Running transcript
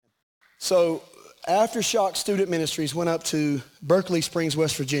So Aftershock Student Ministries went up to Berkeley Springs,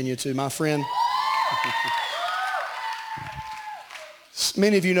 West Virginia to my friend.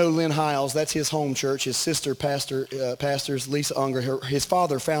 Many of you know Lynn Hiles. That's his home church. His sister pastors Lisa Unger. His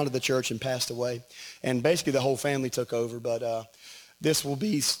father founded the church and passed away. And basically the whole family took over. But this will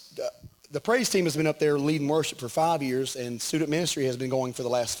be, the praise team has been up there leading worship for 5 years, and student ministry has been going for the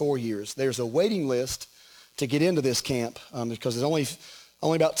last 4 years. There's a waiting list to get into this camp because there's only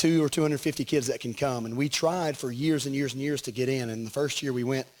about 200 or 250 kids that can come. And we tried for years and years and years to get in. And the first year we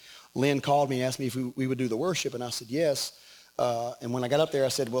went, Lynn called me and asked me if we would do the worship. And I said, yes. And when I got up there, I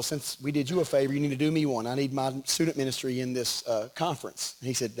said, well, since we did you a favor, you need to do me one. I need my student ministry in this conference. And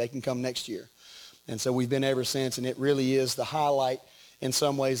he said, they can come next year. And so we've been ever since. And it really is the highlight in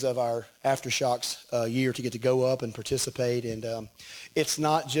some ways of our Aftershocks year to get to go up and participate. And it's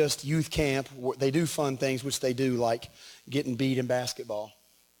not just youth camp. They do fun things, which they do, like getting beat in basketball.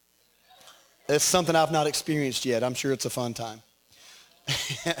 It's something I've not experienced yet. I'm sure it's a fun time.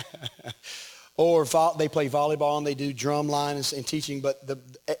 Or they play volleyball and they do drum line and teaching. But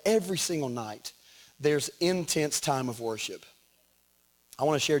every single night, there's intense time of worship. I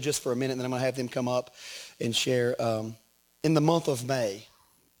want to share just for a minute, and then I'm going to have them come up and share. In the month of May,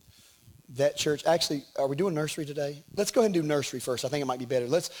 that church, actually, are we doing nursery today? Let's go ahead and do nursery first. I think it might be better.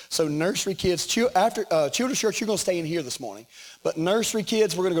 So nursery kids, after children's church, you're going to stay in here this morning. But nursery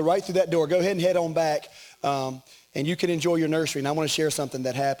kids, we're going to go right through that door. Go ahead and head on back, and you can enjoy your nursery. And I want to share something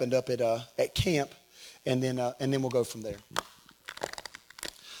that happened up at camp, and then we'll go from there.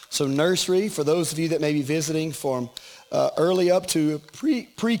 So nursery, for those of you that may be visiting from early up to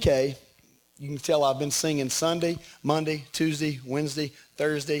pre-K, you can tell I've been singing Sunday, Monday, Tuesday, Wednesday,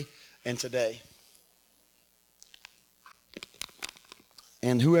 Thursday, and today.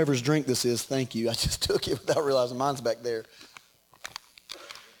 And whoever's drink this is, thank you. I just took it without realizing mine's back there.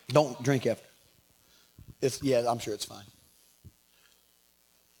 Don't drink after. I'm sure it's fine.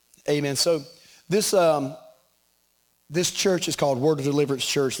 Amen. So this church is called Word of Deliverance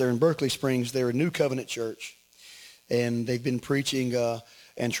Church. They're in Berkeley Springs. They're a New Covenant church. And they've been preaching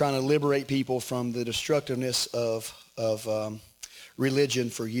and trying to liberate people from the destructiveness of religion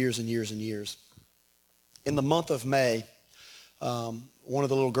for years and years and years. In the month of May, one of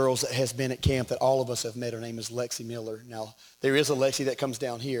the little girls that has been at camp that all of us have met, her name is Lexi Miller. Now, there is a Lexi that comes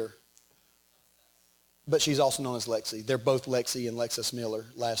down here, but she's also known as Lexi. They're both Lexi and Lexus Miller,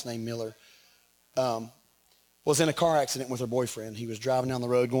 last name Miller. Was in a car accident with her boyfriend. He was driving down the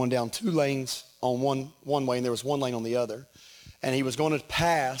road, going down 2 lanes on one way, and there was 1 lane on the other. And he was going to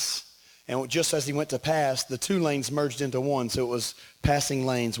pass, and just as he went to pass, the 2 lanes merged into one, so it was passing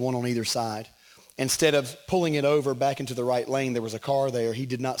lanes, one on either side. Instead of pulling it over back into the right lane, there was a car there. He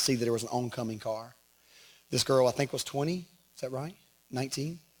did not see that there was an oncoming car. This girl, I think, was 20. Is that right?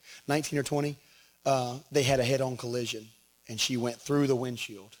 19? 19 or 20. They had a head-on collision, and she went through the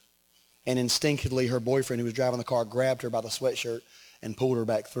windshield. And instinctively, her boyfriend, who was driving the car, grabbed her by the sweatshirt and pulled her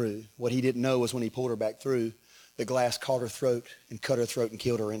back through. What he didn't know was when he pulled her back through, the glass caught her throat and cut her throat and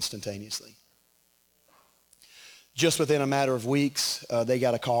killed her instantaneously. Just within a matter of weeks, they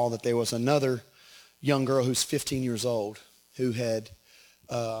got a call that there was another young girl who's 15 years old who had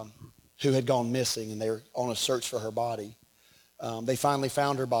gone missing, and they were on a search for her body. They finally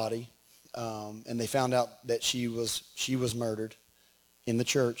found her body, and they found out that she was murdered in the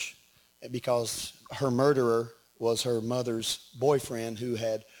church because her murderer was her mother's boyfriend who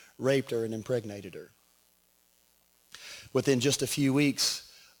had raped her and impregnated her. Within just a few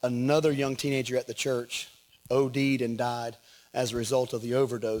weeks, another young teenager at the church OD'd and died as a result of the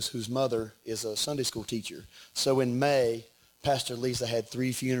overdose, whose mother is a Sunday school teacher. So in May, Pastor Lisa had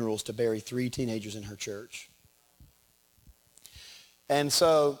 3 funerals to bury 3 teenagers in her church. And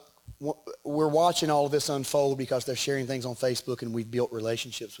so we're watching all of this unfold because they're sharing things on Facebook, and we've built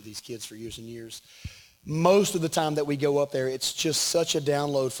relationships with these kids for years and years. Most of the time that we go up there, it's just such a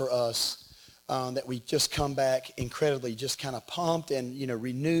download for us that we just come back incredibly just kind of pumped and,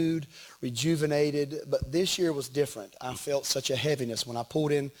 renewed, rejuvenated. But this year was different. I felt such a heaviness when I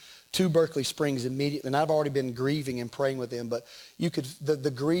pulled in to Berkeley Springs immediately. And I've already been grieving and praying with them, but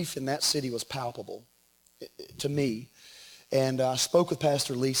the grief in that city was palpable to me. And I spoke with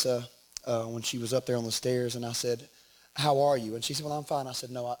Pastor Lisa when she was up there on the stairs, and I said, how are you? And she said, well, I'm fine. I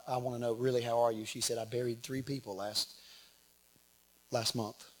said, no, I want to know really how are you? She said, I buried 3 people last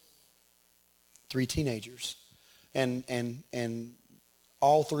month. 3 teenagers. And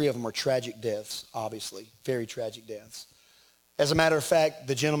all 3 of them are tragic deaths, obviously, very tragic deaths. As a matter of fact,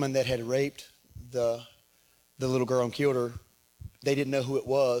 the gentleman that had raped the little girl and killed her, they didn't know who it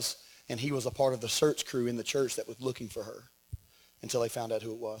was, and he was a part of the search crew in the church that was looking for her. until they found out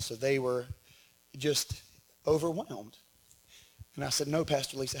who it was. So they were just overwhelmed. And I said, no,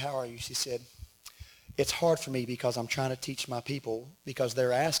 Pastor Lisa, how are you? She said, it's hard for me because I'm trying to teach my people because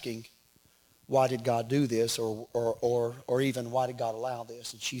they're asking, why did God do this? Or even why did God allow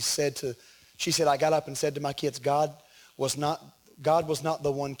this? And she said, I got up and said to my kids, God was not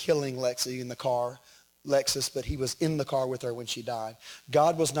the one killing Lexi in the car, Lexus, but he was in the car with her when she died.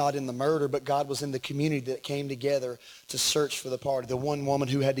 God was not in the murder, but God was in the community that came together to search for the party. The one woman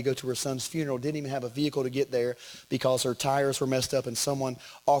who had to go to her son's funeral didn't even have a vehicle to get there because her tires were messed up, and someone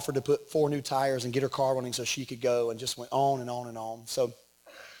offered to put 4 new tires and get her car running so she could go, and just went on and on and on. So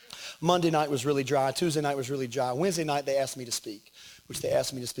Monday night was really dry. Tuesday night was really dry. Wednesday night they asked me to speak, which they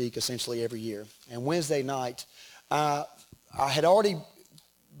asked me to speak essentially every year. And Wednesday night, I had already,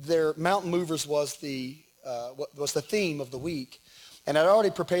 their Mountain Movers was the theme of the week. And I'd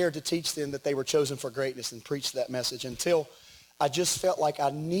already prepared to teach them that they were chosen for greatness and preach that message until I just felt like I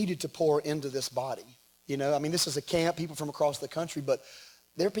needed to pour into this body. You know, I mean, this is a camp, people from across the country, but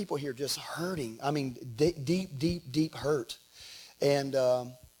there are people here just hurting. I mean, deep hurt. And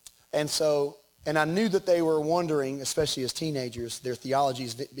I knew that they were wondering, especially as teenagers, their theology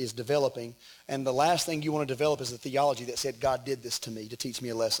is developing. And the last thing you want to develop is a theology that said, God did this to me to teach me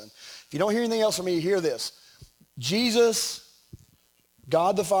a lesson. If you don't hear anything else from me, hear this. Jesus,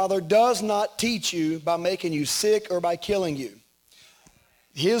 God the Father, does not teach you by making you sick or by killing you.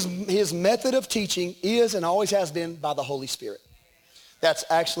 His method of teaching is and always has been by the Holy Spirit. That's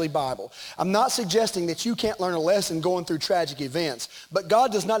actually Bible. I'm not suggesting that you can't learn a lesson going through tragic events, but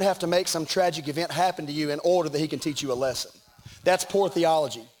God does not have to make some tragic event happen to you in order that he can teach you a lesson. That's poor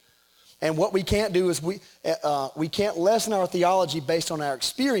theology. And what we can't do is we can't lessen our theology based on our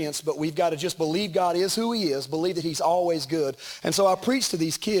experience, but we've got to just believe God is who he is, believe that he's always good. And so I preached to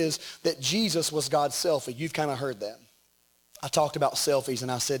these kids that Jesus was God's selfie. You've kind of heard that. I talked about selfies,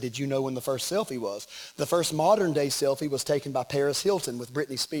 and I said, did you know when the first selfie was? The first modern day selfie was taken by Paris Hilton with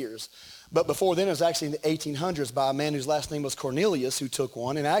Britney Spears. But before then, it was actually in the 1800s by a man whose last name was Cornelius who took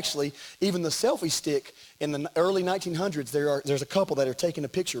one. And actually, even the selfie stick in the early 1900s, there's a couple that are taking a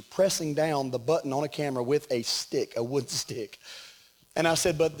picture pressing down the button on a camera with a stick, a wood stick. And I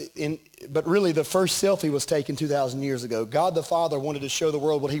said, but really the first selfie was taken 2,000 years ago. God the Father wanted to show the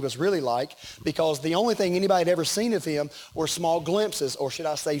world what he was really like because the only thing anybody had ever seen of him were small glimpses, or should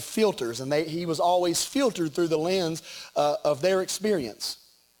I say filters. And he was always filtered through the lens of their experience.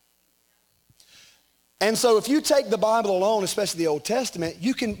 And so if you take the Bible alone, especially the Old Testament,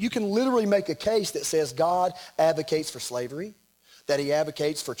 you can literally make a case that says God advocates for slavery, that he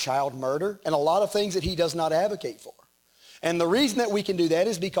advocates for child murder, and a lot of things that he does not advocate for. And the reason that we can do that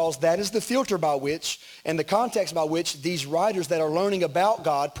is because that is the filter by which and the context by which these writers that are learning about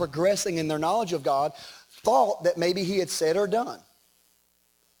God, progressing in their knowledge of God, thought that maybe he had said or done.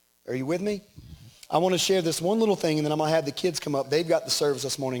 Are you with me? I want to share this one little thing, and then I'm going to have the kids come up. They've got the service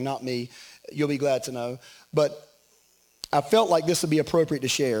this morning, not me. You'll be glad to know. But I felt like this would be appropriate to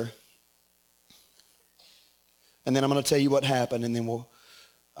share. And then I'm going to tell you what happened, and then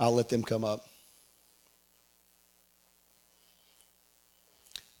I'll let them come up.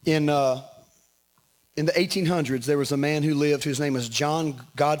 In the 1800s, there was a man who lived whose name was John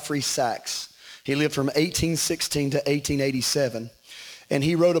Godfrey Saxe. He lived from 1816 to 1887. And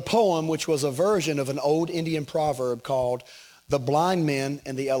he wrote a poem which was a version of an old Indian proverb called The Blind Man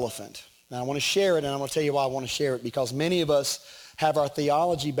and the Elephant. Now I want to share it, and I'm going to tell you why I want to share it, because many of us have our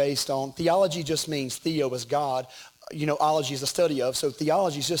theology based on, theology just means theo is God. You know, ology is a study of, so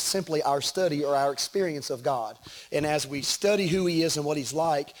theology is just simply our study or our experience of God. And as we study who he is and what he's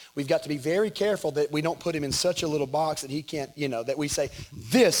like, we've got to be very careful that we don't put him in such a little box that he can't, that we say,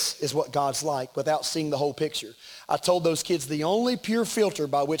 this is what God's like without seeing the whole picture. I told those kids the only pure filter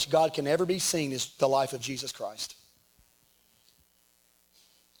by which God can ever be seen is the life of Jesus Christ.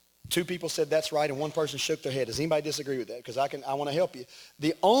 2 people said that's right, and 1 person shook their head. Does anybody disagree with that? Because I want to help you.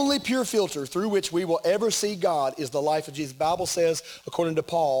 The only pure filter through which we will ever see God is the life of Jesus. The Bible says, according to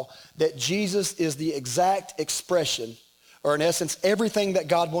Paul, that Jesus is the exact expression, or in essence, everything that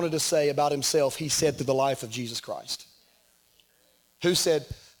God wanted to say about himself, he said through the life of Jesus Christ. Who said,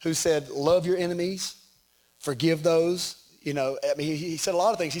 love your enemies, forgive those. He said a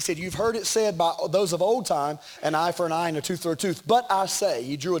lot of things. He said, you've heard it said by those of old time, an eye for an eye and a tooth for a tooth. But I say,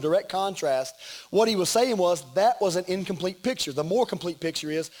 he drew a direct contrast. What he was saying was that was an incomplete picture. The more complete picture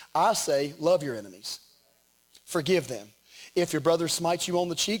is, I say, love your enemies. Forgive them. If your brother smites you on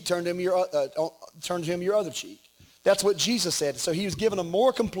the cheek, turn to him your other cheek. That's what Jesus said. So he was given a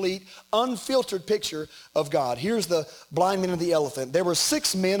more complete, unfiltered picture of God. Here's the blind man and the elephant. There were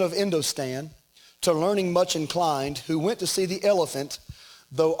 6 men of Indostan to learning much inclined, who went to see the elephant,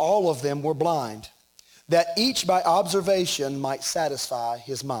 though all of them were blind, that each by observation might satisfy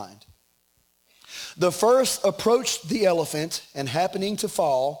his mind. The first approached the elephant, and happening to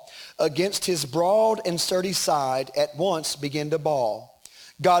fall against his broad and sturdy side, at once began to bawl.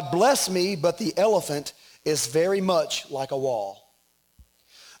 God bless me, but the elephant is very much like a wall.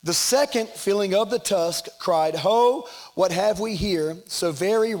 The second, feeling of the tusk, cried, Ho, what have we here, so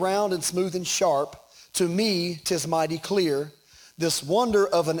very round and smooth and sharp? To me 'tis mighty clear. This wonder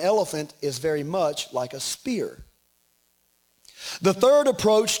of an elephant is very much like a spear. The third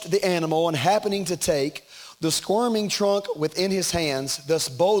approached the animal, and happening to take the squirming trunk within his hands, thus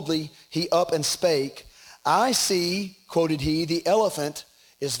boldly he up and spake, I see, quoted he, the elephant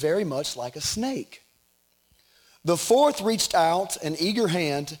is very much like a snake. The fourth reached out an eager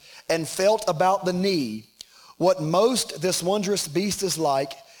hand and felt about the knee. What most this wondrous beast is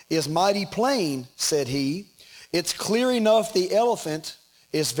like is mighty plain, said he. It's clear enough the elephant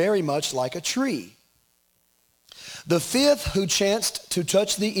is very much like a tree. The fifth, who chanced to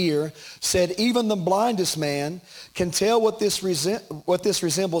touch the ear, said, even the blindest man can tell what this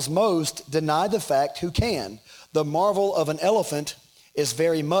resembles most, deny the fact who can. The marvel of an elephant is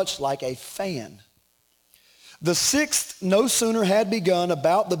very much like a fan. The sixth no sooner had begun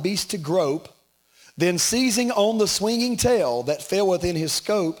about the beast to grope, than seizing on the swinging tail that fell within his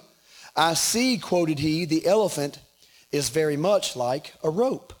scope, I see, quoted he, the elephant is very much like a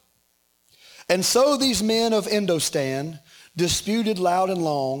rope. And so these men of Indostan disputed loud and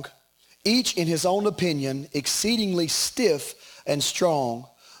long, each in his own opinion, exceedingly stiff and strong.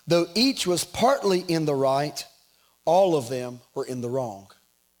 Though each was partly in the right, all of them were in the wrong.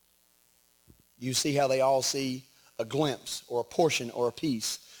 You see how they all see a glimpse or a portion or a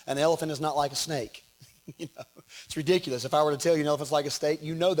piece. An elephant is not like a snake. It's ridiculous. If I were to tell you an elephant's like a snake,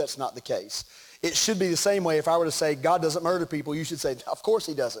 you know that's not the case. It should be the same way if I were to say God doesn't murder people, you should say, of course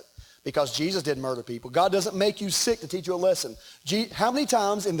he doesn't, because Jesus didn't murder people. God doesn't make you sick to teach you a lesson. How many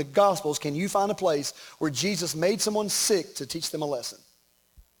times in the Gospels can you find a place where Jesus made someone sick to teach them a lesson?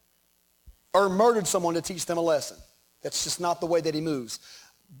 Or murdered someone to teach them a lesson? That's just not the way that he moves.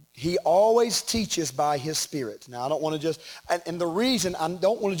 He always teaches by his Spirit. Now, I don't want to just, and the reason I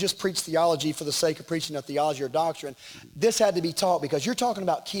don't want to just preach theology for the sake of preaching a theology or doctrine, this had to be taught because you're talking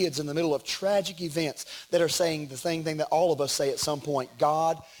about kids in the middle of tragic events that are saying the same thing that all of us say at some point,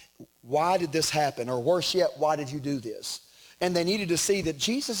 God, why did this happen? Or worse yet, why did you do this? And they needed to see that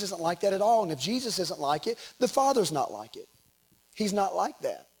Jesus isn't like that at all. And if Jesus isn't like it, the Father's not like it. He's not like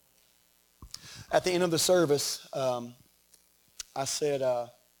that. At the end of the service, I said,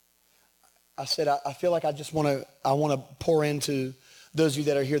 I feel like I want to pour into those of you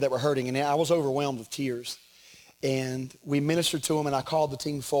that are here that were hurting. And I was overwhelmed with tears. And we ministered to them, and I called the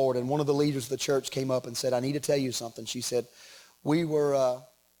team forward. And one of the leaders of the church came up and said, I need to tell you something. She said, we've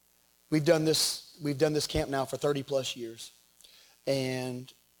done this camp now for 30 plus years.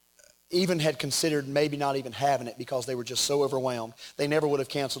 And even had considered maybe not even having it because they were just so overwhelmed. They never would have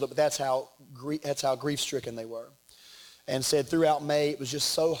canceled it, but that's how grief-stricken they were. And said throughout May, it was just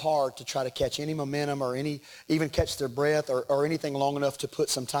so hard to try to catch any momentum or even catch their breath or anything long enough to put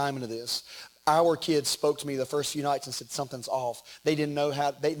some time into this. Our kids spoke to me the first few nights and said something's off. They didn't know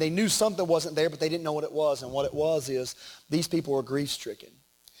how, they knew something wasn't there, but they didn't know what it was. And what it was is these people were grief-stricken.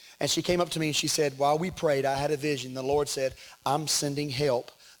 And she came up to me and she said, while we prayed, I had a vision. The Lord said, I'm sending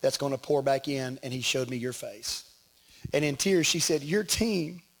help that's going to pour back in, and he showed me your face. And in tears, she said, your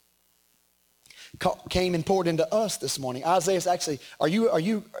team came and poured into us this morning. Isaiah's actually, are you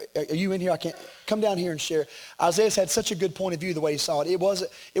in here? I can't come down here and share. Isaiah's had such a good point of view the way he saw it. It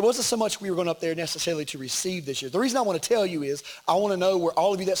wasn't so much we were going up there necessarily to receive this year. The reason I want to tell you is I want to know where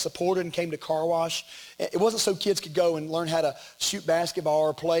all of you that supported and came to Car Wash, it wasn't so kids could go and learn how to shoot basketball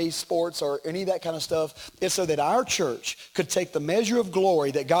or play sports or any of that kind of stuff. It's so that our church could take the measure of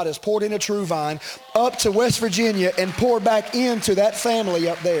glory that God has poured into True Vine up to West Virginia and pour back into that family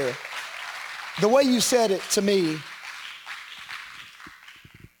up there. The way you said it to me,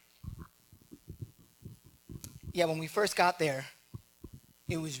 yeah, when we first got there,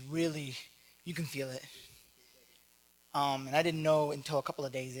 it was really, you can feel it. And I didn't know until a couple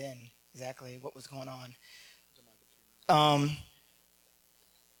of days in exactly what was going on.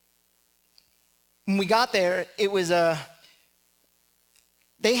 When we got there, it was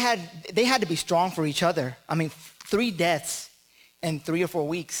they had to be strong for each other. I mean, 3 deaths in 3 or 4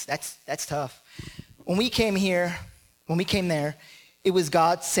 weeks, that's tough. When we came there, it was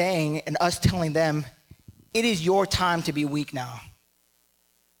God saying and us telling them, it is your time to be weak now.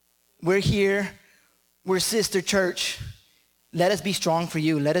 We're here, we're sister church. Let us be strong for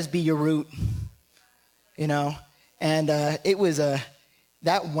you. Let us be your root. you know. And it was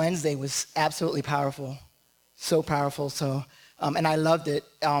that Wednesday was absolutely powerful, so powerful. So, and I loved it.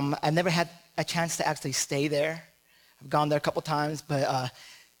 I never had a chance to actually stay there. I've gone there a couple times, but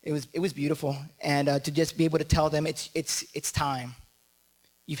it was beautiful. And to just be able to tell them it's time.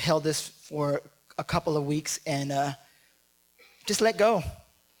 You've held this for a couple of weeks, and just let go.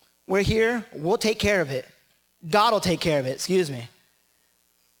 We're here. We'll take care of it. God will take care of it. Excuse me.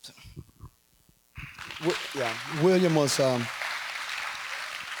 So. Yeah, William was. I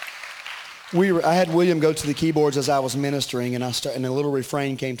had William go to the keyboards as I was ministering, and and a little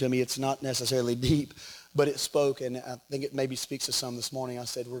refrain came to me. It's not necessarily deep, but it spoke, and I think it maybe speaks to some this morning. I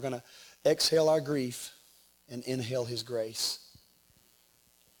said, we're going to exhale our grief and inhale his grace.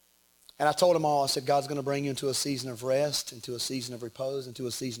 And I told them all, I said, God's going to bring you into a season of rest, into a season of repose, into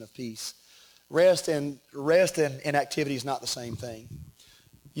a season of peace. Rest and activity is not the same thing.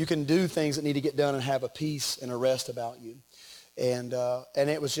 You can do things that need to get done and have a peace and a rest about you. And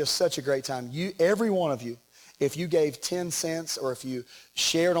it was just such a great time. Every one of you, if you gave 10 cents or if you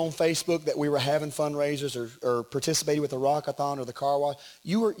shared on Facebook that we were having fundraisers or participated with the Rockathon or the car wash,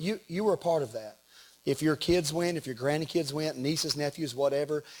 you were a part of that. If your kids went, if your grandkids went, nieces, nephews,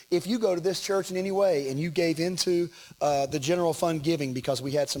 whatever, if you go to this church in any way and you gave into the general fund giving because we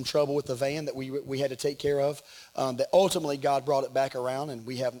had some trouble with the van that we had to take care of, that ultimately God brought it back around and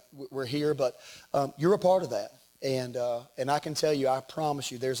we're here, but you're a part of that. And I can tell you, I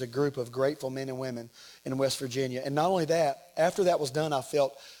promise you, there's a group of grateful men and women in West Virginia. And not only that, after that was done, I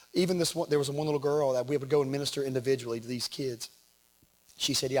felt, there was one little girl that we would go and minister individually to these kids.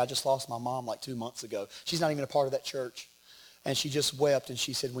 She said, I just lost my mom like 2 months ago. She's not even a part of that church. And she just wept, and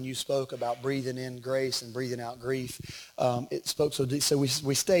she said, when you spoke about breathing in grace and breathing out grief, it spoke so deep. So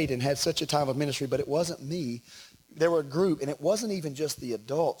we stayed and had such a time of ministry, but it wasn't me. There were a group, and it wasn't even just the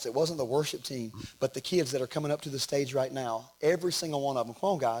adults. It wasn't the worship team, but the kids that are coming up to the stage right now. Every single one of them,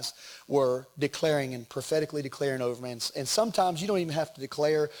 come on guys, were declaring and prophetically declaring over man. And sometimes you don't even have to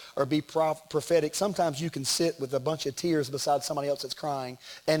declare or be prophetic. Sometimes you can sit with a bunch of tears beside somebody else that's crying,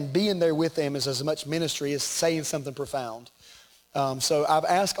 and being there with them is as much ministry as saying something profound. So I've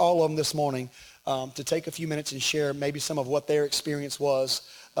asked all of them this morning to take a few minutes and share maybe some of what their experience was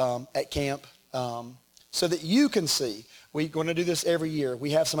at camp. So that you can see. We're going to do this every year.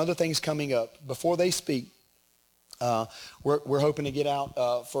 We have some other things coming up. Before they speak, we're hoping to get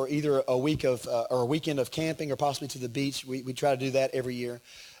out for either a week of or a weekend of camping or possibly to the beach. We try to do that every year.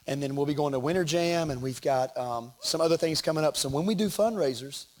 And then we'll be going to Winter Jam, and we've got some other things coming up. So when we do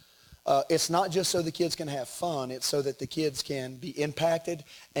fundraisers, it's not just so the kids can have fun. It's so that the kids can be impacted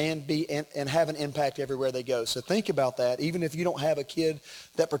and have an impact everywhere they go. So think about that, even if you don't have a kid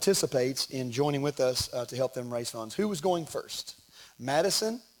that participates in joining with us to help them raise funds. Who was going first?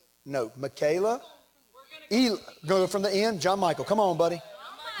 Madison? No. Michaela? Go from the end. John Michael. Come on, buddy.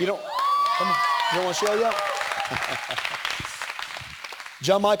 You don't want to show you up?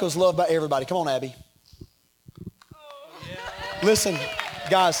 John Michael's loved by everybody. Come on, Abby. Listen.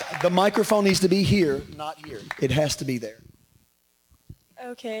 Guys, the microphone needs to be here, not here. It has to be there.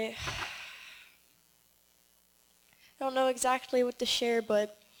 Okay. I don't know exactly what to share,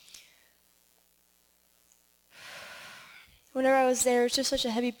 but whenever I was there, it was just such a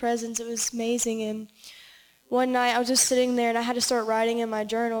heavy presence. It was amazing. And one night I was just sitting there and I had to start writing in my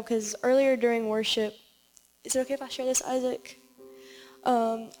journal because earlier during worship, is it okay if I share this, Isaac?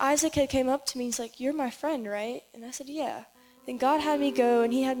 Isaac had came up to me and he's like, "You're my friend, right?" And I said, "Yeah." Then God had me go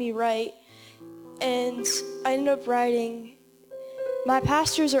and he had me write. And I ended up writing, "My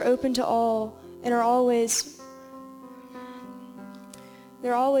pastures are open to all and are always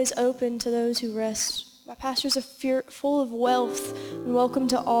open to those who rest. My pastures are full of wealth and welcome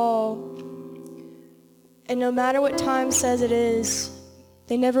to all. And no matter what time says it is,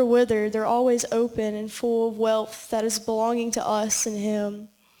 they never wither. They're always open and full of wealth that is belonging to us and him."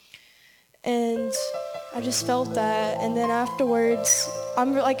 And I just felt that. And then afterwards, I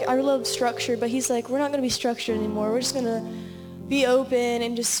love structure, but he's like, "We're not going to be structured anymore. We're just going to be open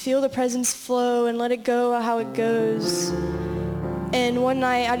and just feel the presence flow and let it go how it goes." And one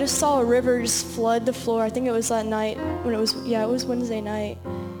night, I just saw a river just flood the floor. I think it was that night when it was Wednesday night.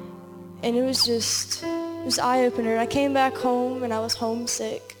 And it was eye-opener. I came back home and I was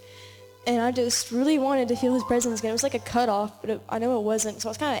homesick. And I just really wanted to feel his presence again. It was like a cutoff, but I know it wasn't. So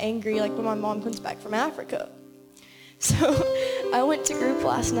I was kind of angry, like when my mom comes back from Africa. So I went to group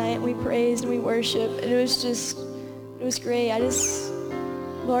last night, and we praised and we worshiped, and it was great. I just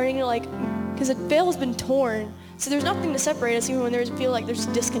learning because the veil has been torn. So there's nothing to separate us even when feel like there's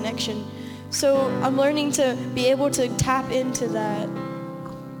disconnection. So I'm learning to be able to tap into that.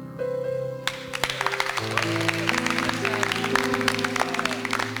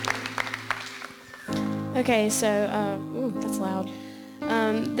 Okay, so, ooh, that's loud.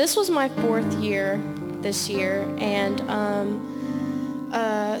 This was my 4th year this year, and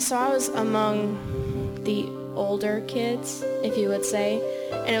so I was among the older kids, if you would say,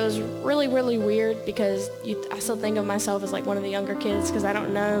 and it was really, really weird because I still think of myself as like one of the younger kids because I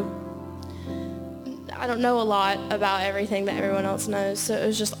don't know a lot about everything that everyone else knows, so it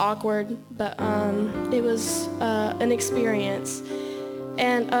was just awkward, but it was an experience.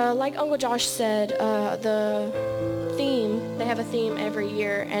 And like Uncle Josh said, they have a theme every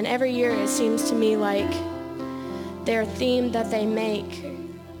year, and every year it seems to me like their theme that they make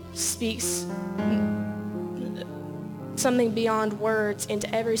speaks something beyond words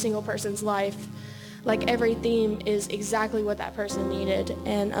into every single person's life. Like every theme is exactly what that person needed.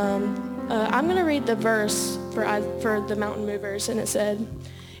 And I'm going to read the verse for the Mountain Movers, and it's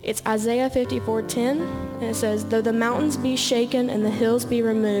Isaiah 54:10, and it says, "Though the mountains be shaken and the hills be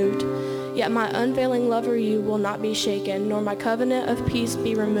removed, yet my unfailing love for you will not be shaken, nor my covenant of peace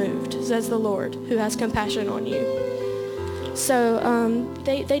be removed, says the Lord, who has compassion on you." So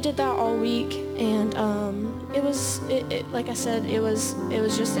they did that all week, and it was like I said, it was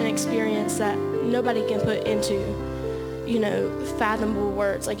just an experience that nobody can put into, fathomable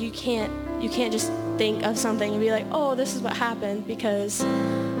words. Like you can't just think of something and be like, oh, this is what happened, because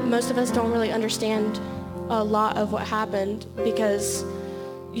most of us don't really understand a lot of what happened because,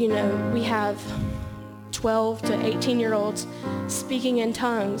 we have 12 to 18-year-olds speaking in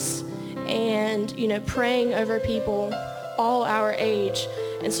tongues and, praying over people all our age.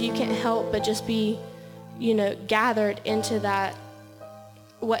 And so you can't help but just be, gathered into that,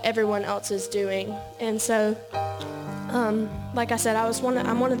 what everyone else is doing. And so, like I said,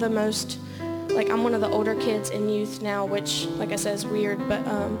 I'm one of the most, I'm one of the older kids in youth now, which, like I said, is weird. But,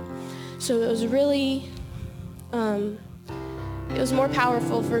 so it was really, it was more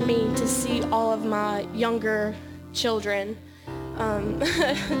powerful for me to see all of my younger children,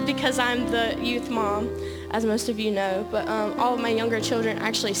 because I'm the youth mom, as most of you know, but all of my younger children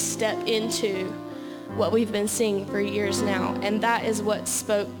actually step into what we've been seeing for years now, and that is what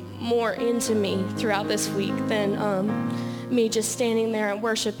spoke more into me throughout this week than me just standing there and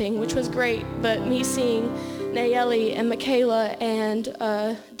worshiping, which was great, but me seeing Nayeli and Michaela and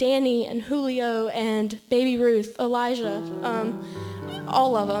Danny and Julio and Baby Ruth, Elijah,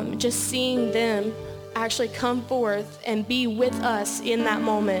 all of them, just seeing them actually come forth and be with us in that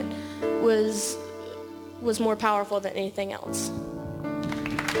moment was more powerful than anything else.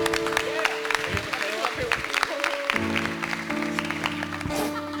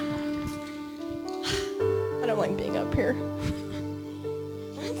 I don't like being up here.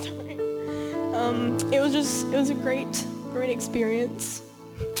 Sorry. It was a great experience,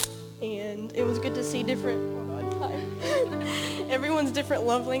 and it was good to see everyone's different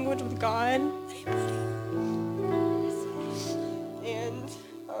love language with God, and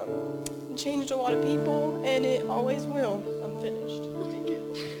changed a lot of people, and it always will. I'm finished. Thank you.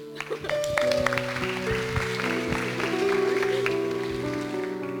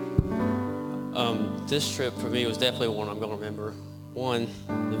 This trip for me was definitely one I'm going to remember. One,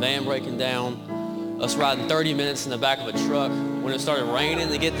 the van breaking down, us riding 30 minutes in the back of a truck when it started raining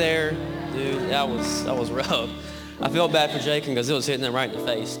to get there. Dude, that was rough. I felt bad for Jacob because it was hitting him right in the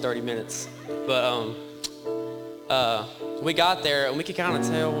face, 30 minutes. But we got there, and we could kind of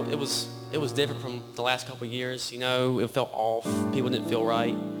tell it was different from the last couple of years. It felt off. People didn't feel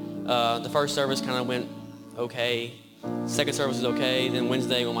right. The first service kind of went okay. Second service was okay. Then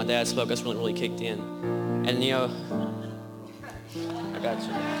Wednesday, when my dad spoke, that's when it really kicked in. And I got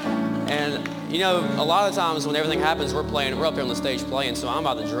you. And a lot of times when everything happens, we're up there on the stage playing, so I'm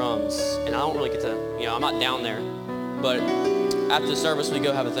by the drums, and I don't really get to, I'm not down there. But after the service, we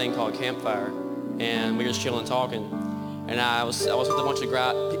go have a thing called campfire, and we're just chilling, talking. And I was with a bunch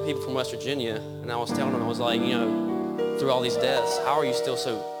of people from West Virginia, and I was telling them, I was like, through all these deaths, how are you still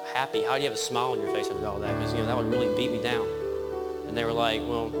so happy? How do you have a smile on your face after all that? Because that would really beat me down. And they were like,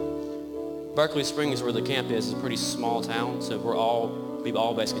 well, Berkeley Springs, where the camp is a pretty small town, so we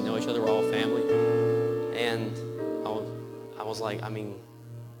all basically know each other. We're all family. And I was like,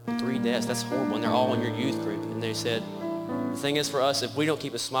 3 deaths, that's horrible, and they're all in your youth group. And they said, the thing is for us, if we don't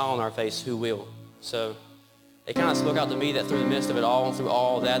keep a smile on our face, who will? So it kind of spoke out to me that through the midst of it all, and through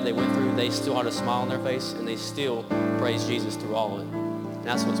all that they went through, they still had a smile on their face, and they still praised Jesus through all of it. And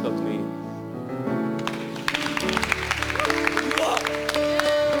that's what spoke to me.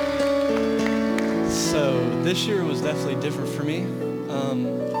 So this year was definitely different for me.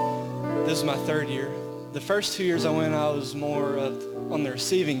 This is my 3rd year. The first 2 years I went, I was more on the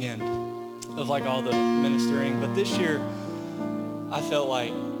receiving end of all the ministering. But this year, I felt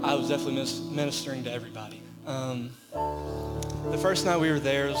like I was definitely ministering to everybody. The first night we were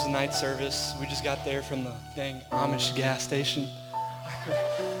there, it was the night service. We just got there from the dang Amish gas station.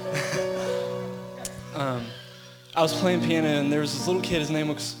 I was playing piano, and there was this little kid. His name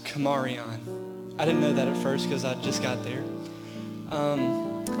was Kamarion. I didn't know that at first because I just got there.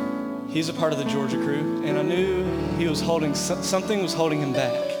 He's a part of the Georgia crew, and I knew he was something was holding him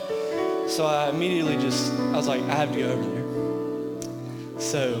back. So I immediately I was like, I have to go over there.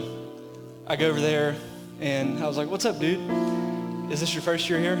 So I go over there, and I was like, what's up, dude? Is this your first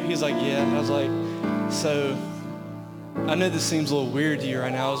year here? He's like, yeah. And I was like, so I know this seems a little weird to you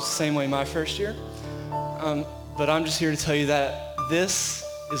right now. It was the same way my first year. But I'm just here to tell you that this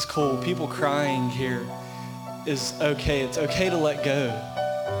is cool. People crying here is okay. It's okay to let go.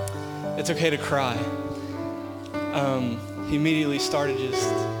 It's okay to cry. He immediately started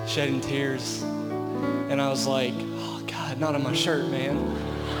just shedding tears. And I was like, oh God, not on my shirt, man.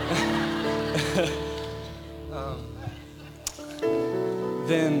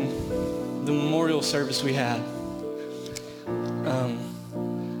 Then the memorial service we had,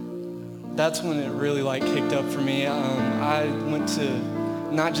 that's when it really kicked up for me. I went to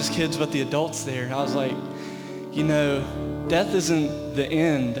not just kids, but the adults there. I was like, death isn't the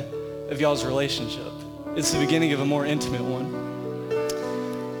end of y'all's relationship. It's the beginning of a more intimate one.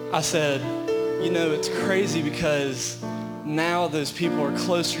 I said, it's crazy because now those people are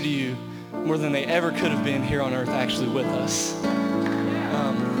closer to you more than they ever could have been here on earth actually with us.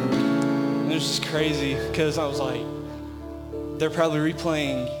 And it was just crazy because I was like, they're probably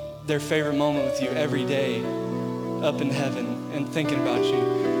replaying their favorite moment with you every day up in heaven and thinking about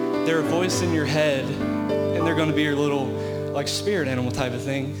you. They're a voice in your head, and they're going to be your little spirit animal type of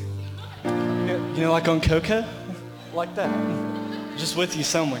thing. Like on Coco? Like that. Just with you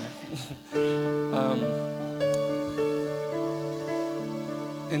somewhere.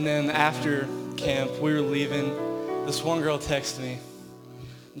 And then after camp, we were leaving. This one girl texted me,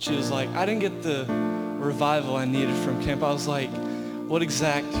 and she was like, I didn't get the revival I needed from camp. I was like, what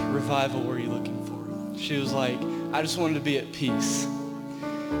exact revival were you looking for? She was like, I just wanted to be at peace.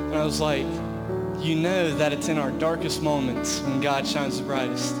 And I was like, that it's in our darkest moments when God shines the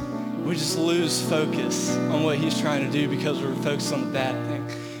brightest. We just lose focus on what he's trying to do because we're focused on the bad thing.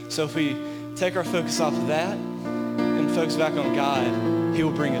 So if we take our focus off of that and focus back on God, he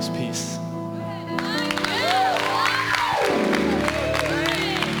will bring us peace.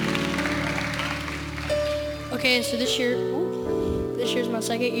 Okay, so this year's my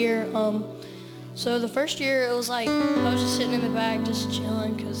second year. So the first year it was I was just sitting in the back just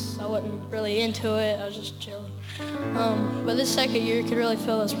chilling because I wasn't really into it. I was just chilling. But this second year you could really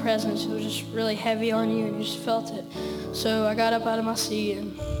feel his presence. It was just really heavy on you and you just felt it. So I got up out of my seat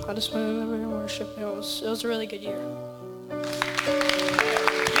and I just went in the room and worshiped, and it was a really good year.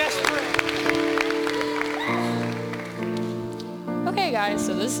 Okay guys,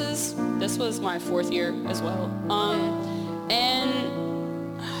 so this was my fourth year as well.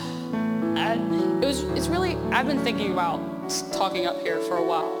 I've been thinking about talking up here for a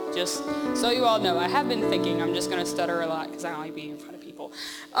while. Just so you all know, I have been thinking. I'm just gonna stutter a lot because I don't like being in front of people.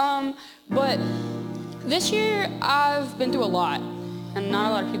 But this year I've been through a lot, and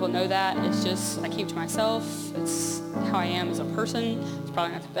not a lot of people know that. It's just I keep to myself. It's how I am as a person. It's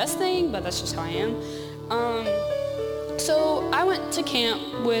probably not the best thing, but that's just how I am. So I went to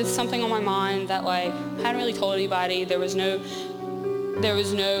camp with something on my mind that I hadn't really told anybody. There was no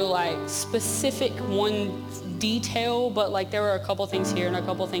specific one detail, but there were a couple things here and a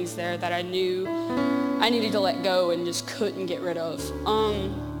couple things there that I knew I needed to let go and just couldn't get rid of.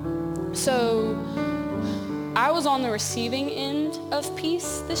 So I was on the receiving end of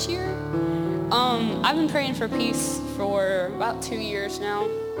peace this year. I've been praying for peace for about 2 years now.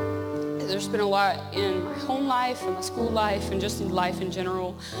 There's been a lot in my home life and my school life and just in life in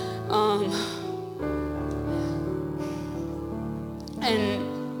general. And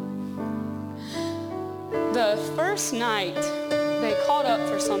the first night they called up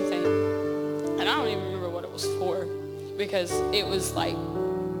for something, and I don't even remember what it was for because it was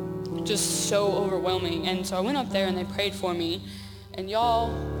just so overwhelming. And so I went up there and they prayed for me, and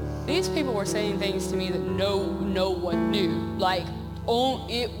y'all, these people were saying things to me that no one knew.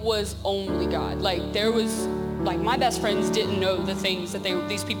 It was only God. There was, my best friends didn't know the things that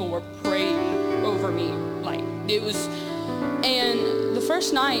these people were praying over me. It was, and the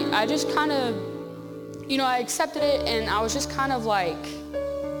first night, I just kind of, I accepted it, and I was just kind of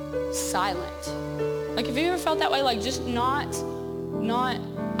silent. Have you ever felt that way? Just not,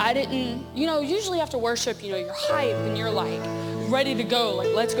 I didn't, usually after worship, you're hype and you're ready to go,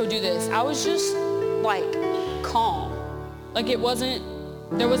 let's go do this. I was just calm. It wasn't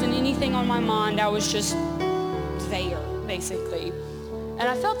There wasn't anything on my mind. I was just there, basically. And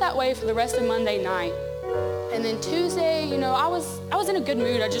I felt that way for the rest of Monday night. And then Tuesday, I was in a good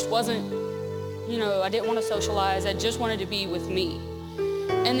mood. I just wasn't, I didn't want to socialize. I just wanted to be with me.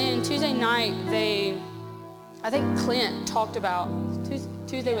 And then Tuesday night, I think Clint talked about,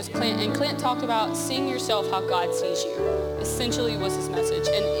 Tuesday was Clint, and Clint talked about seeing yourself how God sees you, essentially was his message.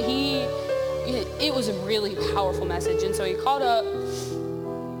 And it was a really powerful message. And so he called up,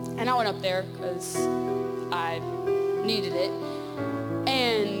 and I went up there because I needed it.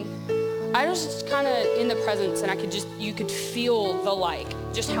 And I was just kind of in the presence, and you could feel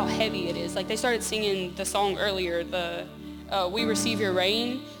just how heavy it is. Like they started singing the song earlier, We Receive Your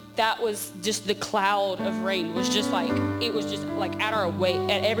Rain. That was just the cloud of rain was just like, it was just like at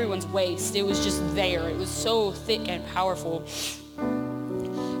everyone's waist. It was just there. It was so thick and powerful.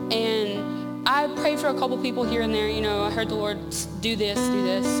 And I prayed for a couple people here and there. I heard the Lord do this,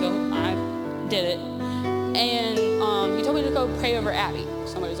 so I did it. And he told me to go pray over Abby.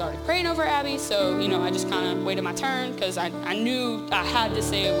 Somebody was already praying over Abby, so, I just kind of waited my turn because I knew I had to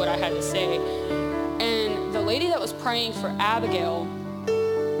say what I had to say. And the lady that was praying for Abigail,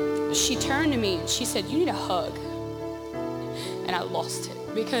 she turned to me and she said, "You need a hug." And I lost it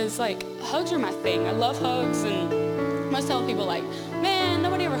because hugs are my thing. I love hugs, and I must tell people man,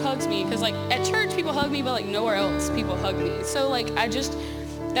 nobody ever hugs me because at church people hug me, but nowhere else people hug me. So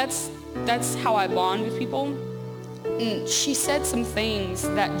that's how I bond with people. And she said some things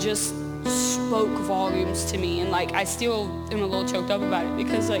that just spoke volumes to me, and I still am a little choked up about it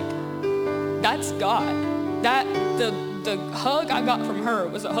because that's God. The hug I got from her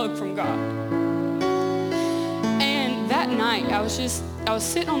was a hug from God. And that night, I was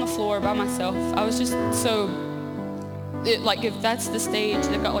sitting on the floor by myself. I was just if that's the stage,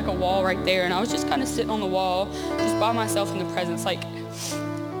 they've got a wall right there, and I was just kind of sitting on the wall, just by myself in the presence.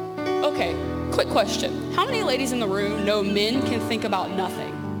 Okay, quick question. How many ladies in the room know men can think about nothing?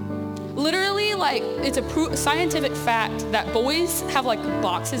 Literally, it's a scientific fact that boys have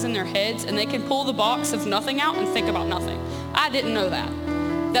boxes in their heads, and they can pull the box of nothing out and think about nothing. I didn't know that.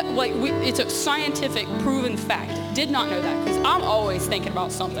 It's a scientific proven fact. Did not know that because I'm always thinking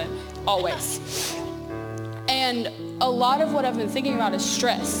about something, always. And a lot of what I've been thinking about is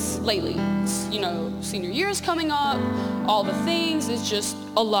stress lately. Senior year is coming up, all the things, is just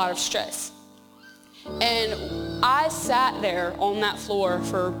a lot of stress. And I sat there on that floor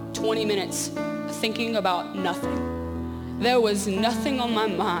for 20 minutes thinking about nothing. There was nothing on my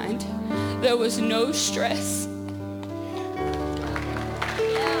mind. There was no stress.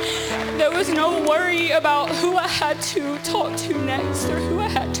 There was no worry about who I had to talk to next or who I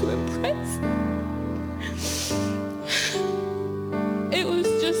had to impress. It was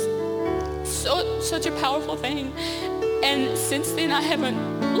just such a powerful thing. And since then I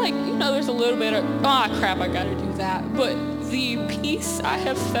haven't, there's a little bit of, crap, I gotta do that. But the peace I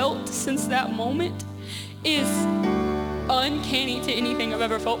have felt since that moment is uncanny to anything I've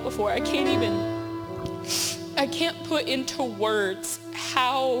ever felt before. I can't put into words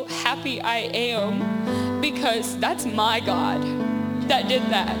how happy I am because that's my God that did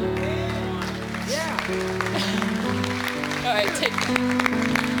that. Yeah. All right, take it.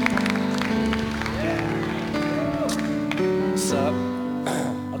 What's up?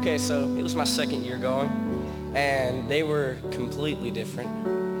 Okay, so it was my second year going, and they were completely different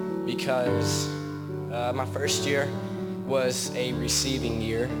because my first year was a receiving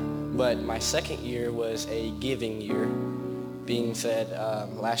year, but my second year was a giving year. Being said,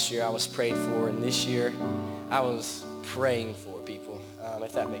 last year I was prayed for, and this year I was praying for people,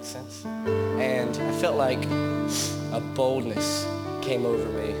 if that makes sense. And I felt like a boldness came over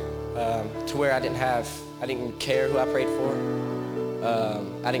me to where I didn't care who I prayed for.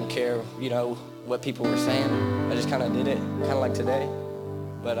 I didn't care, what people were saying. I just kind of did it, kind of like today.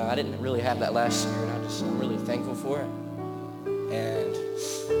 But I didn't really have that last year, and I'm really thankful for it. And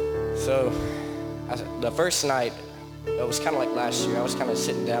so the first night, it was kind of like last year. I was kind of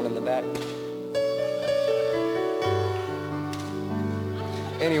sitting down in the back.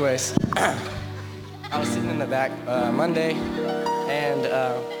 Anyways, I was sitting in the back Monday, and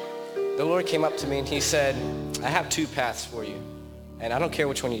the Lord came up to me and he said, "I have two paths for you, and I don't care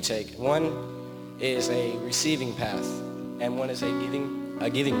which one you take. One is a receiving path, and one is a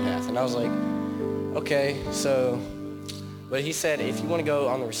giving path." And I was like, okay, but he said, if you want to go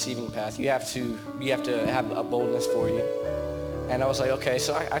on the receiving path, you have to have a boldness for you. And I was like, okay,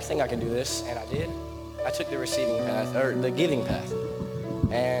 so I think I can do this, and I did. I took the receiving path, or the giving path,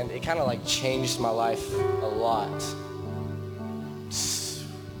 and it kind of changed my life a lot.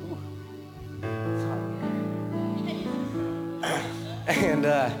 And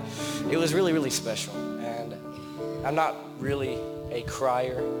it was really, really special. And I'm not really a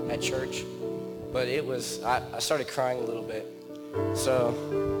crier at church, but I started crying a little bit. So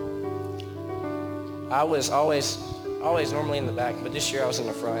I was always normally in the back, but this year I was in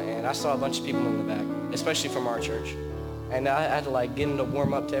the front, and I saw a bunch of people in the back, especially from our church. And I had to like get them to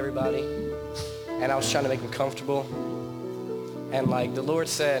warm up to everybody, and I was trying to make them comfortable. And like the Lord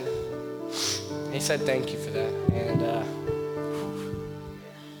said, he said thank you for that. And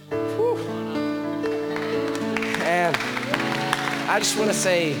I just want to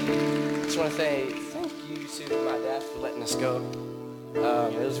say thank you to my dad for letting us go.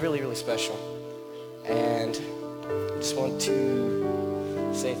 It was really, really special. And I just want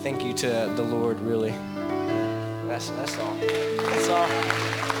to say thank you to the Lord, really. That's all. That's all.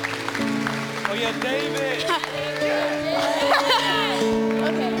 Oh yeah, David!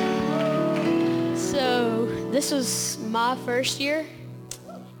 Okay. So this was my first year,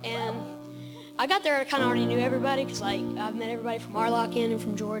 and I got there, I kind of already knew everybody because like I've met everybody from Arlocken and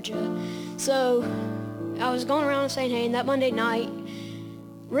from Georgia. So I was going around and saying hey, and that Monday night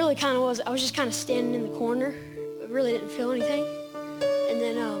really kind of I was just kind of standing in the corner, but really didn't feel anything. And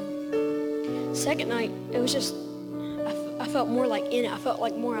then second night, it was just, I felt more like in it. I felt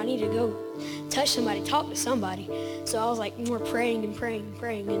like more I needed to go touch somebody, talk to somebody. So I was like more praying and praying and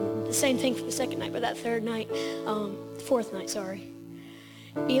praying. And the same thing for the second night, but that third night, fourth night, sorry.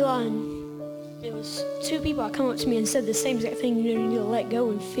 Eli and it was two people that come up to me and said the same exact thing. You need to let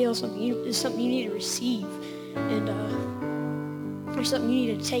go and feel something. It's something you need to receive. And there's something you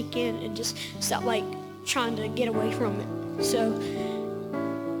need to take in and just stop like trying to get away from it. So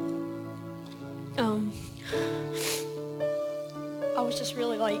I was just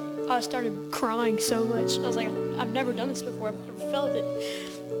really like, I started crying so much. I was like, I've never done this before. I've never felt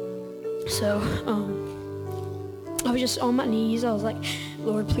it. So I was just on my knees. I was like,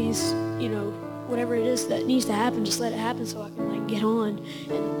 Lord, please, whatever it is that needs to happen, just let it happen so I can like get on.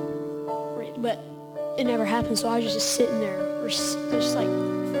 But it never happened, so I was just sitting there, just like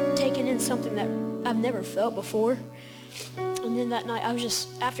taking in something that I've never felt before. And then that night, I was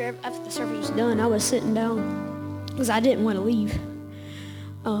just, after the service was done, I was sitting down because I didn't want to leave.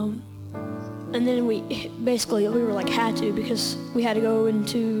 And then we were like had to, because we had to go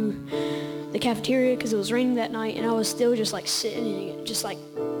into the cafeteria because it was raining that night, and I was still just like sitting and just like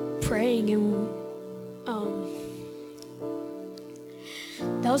praying, and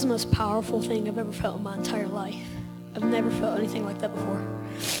that was the most powerful thing I've ever felt in my entire life. I've never felt anything like that before.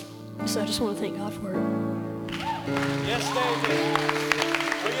 So I just want to thank God for it. Yes, David.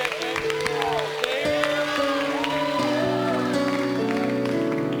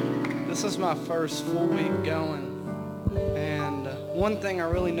 This is my first full week going, and one thing I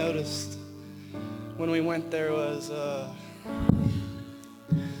really noticed when we went there was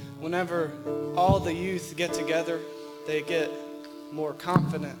whenever all the youth get together, they get more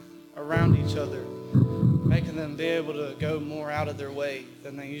confident around each other, making them be able to go more out of their way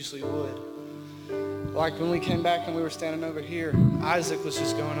than they usually would. Like when we came back and we were standing over here, Isaac was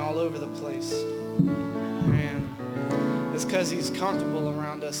just going all over the place. And it's because he's comfortable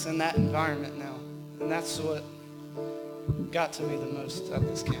around us in that environment now. And that's what got to me the most at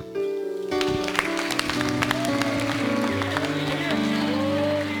this camp.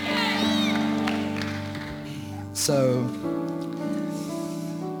 So,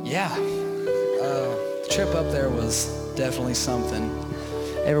 yeah, the trip up there was definitely something.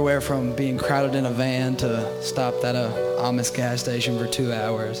 Everywhere from being crowded in a van to stopped at a Amish gas station for 2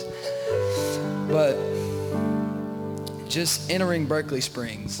 hours. But just entering Berkeley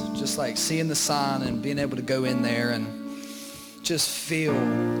Springs, just like seeing the sign and being able to go in there and just feel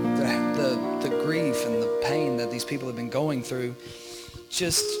the grief and the pain that these people have been going through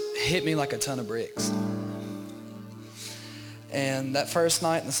just hit me like a ton of bricks. And that first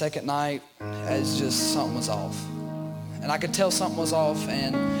night and the second night, it's just something was off. And I could tell something was off,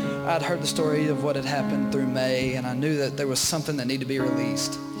 and I'd heard the story of what had happened through May, and I knew that there was something that needed to be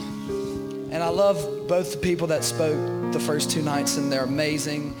released. And I love both the people that spoke the first 2 nights, and they're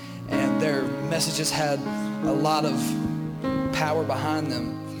amazing, and their messages had a lot of power behind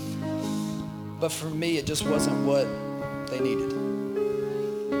them. But for me, it just wasn't what they needed.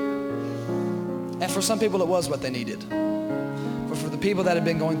 And for some people, it was what they needed. But for the people that had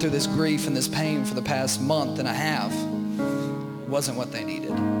been going through this grief and this pain for the past month and a half, wasn't what they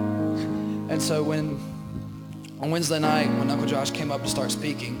needed. And so on Wednesday night, when Uncle Josh came up to start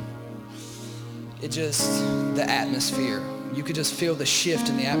speaking, the atmosphere, you could just feel the shift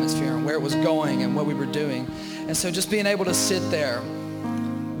in the atmosphere and where it was going and what we were doing. And so just being able to sit there,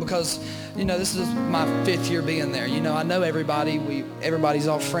 because this is my 5th year being there. I know everybody. Everybody's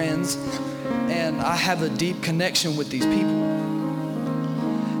all friends. And I have a deep connection with these people.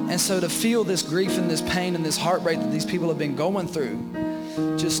 And so to feel this grief and this pain and this heartbreak that these people have been going through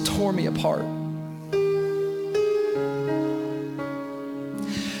just tore me apart.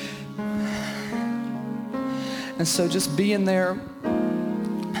 And so just being there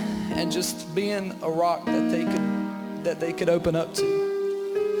and just being a rock that they could open up to.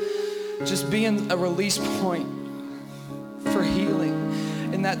 Just being a release point for healing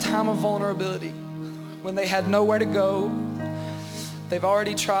in that time of vulnerability when they had nowhere to go. They've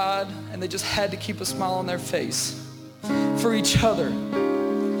already tried and they just had to keep a smile on their face for each other.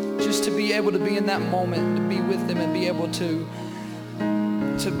 Just to be able to be in that moment, to be with them and be able to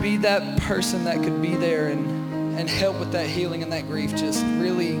be that person that could be there and help with that healing and that grief just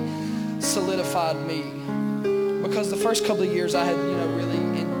really solidified me. Because the first couple of years I had, really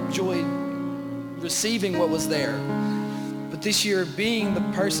enjoyed receiving what was there. But this year, being the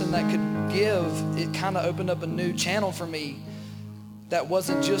person that could give, it kind of opened up a new channel for me. That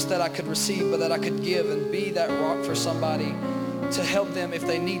wasn't just that I could receive, but that I could give and be that rock for somebody to help them if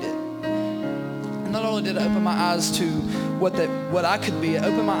they need it. And not only did it open my eyes to what I could be, it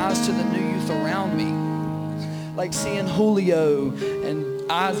opened my eyes to the new youth around me. Like seeing Julio and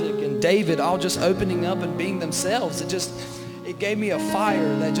Isaac and David all just opening up and being themselves. It gave me a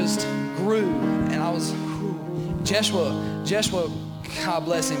fire that just grew. And I was, Joshua, God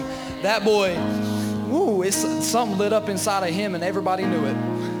bless him. That boy, something lit up inside of him and everybody knew it.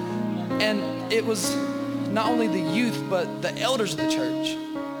 And it was not only the youth, but the elders of the church.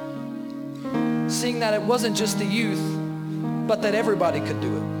 Seeing that it wasn't just the youth, but that everybody could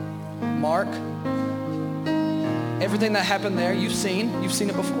do it. Mark, everything that happened there, you've seen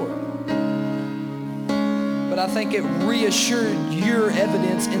it before. But I think it reassured your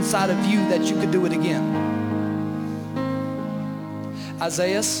evidence inside of you that you could do it again.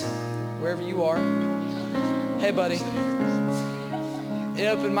 Isaiah, wherever you are, hey buddy, it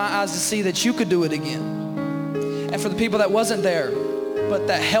opened my eyes to see that you could do it again. And for the people that wasn't there, but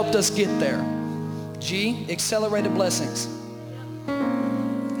that helped us get there, accelerated blessings.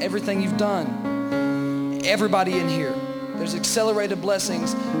 Everything you've done, everybody in here, there's accelerated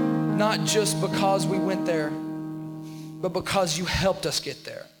blessings, not just because we went there, but because you helped us get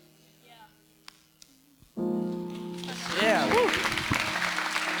there. Yeah.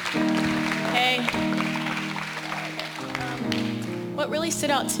 Hey. What really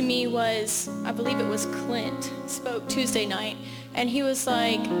stood out to me was, I believe it was Clint, spoke Tuesday night, and he was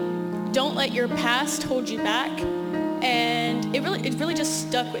like, don't let your past hold you back. And it really just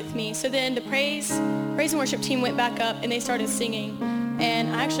stuck with me. So then the praise and worship team went back up and they started singing.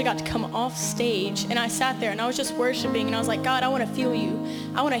 And I actually got to come off stage and I sat there and I was just worshiping and I was like, God, I want to feel you.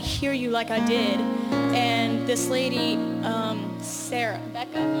 I want to hear you like I did. And this lady,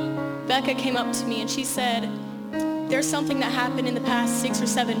 Becca came up to me and she said, there's something that happened in the past 6 or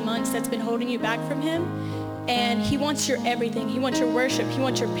 7 months that's been holding you back from him. And he wants your everything. He wants your worship. He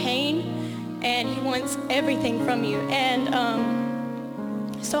wants your pain. And he wants everything from you. And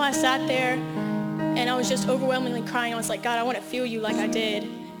so I sat there and I was just overwhelmingly crying. I was like, God, I want to feel you like I did.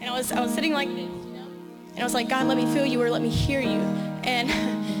 And I was sitting like this, and I was like, God, let me feel you or let me hear you. And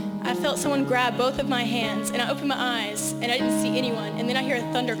I felt someone grab both of my hands and I opened my eyes and I didn't see anyone. And then I hear a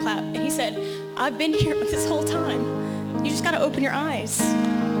thunderclap and he said, I've been here this whole time. You just got to open your eyes.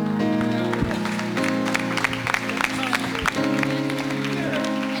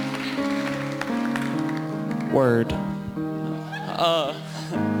 Word.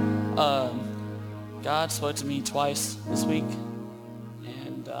 God spoke to me twice this week,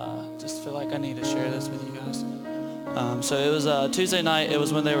 and just feel like I need to share this with you guys. So it was Tuesday night. It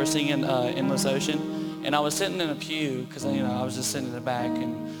was when they were singing Endless Ocean, and I was sitting in a pew because I was just sitting in the back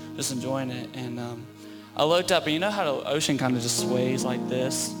and just enjoying it. And I looked up, and you know how the ocean kind of just sways like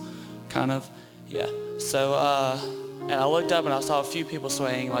this, kind of, yeah. So and I looked up and I saw a few people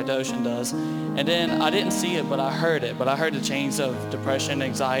swaying like the ocean does. And then I didn't see it, but I heard it. But I heard the chains of depression,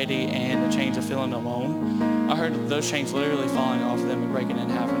 anxiety, and the chains of feeling alone. I heard those chains literally falling off of them and breaking in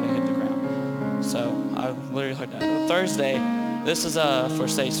half when they hit the ground. So I literally heard that. Thursday, this is for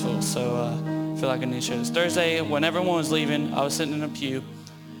Statesville, so I feel like I need to share this. Thursday, when everyone was leaving, I was sitting in a pew.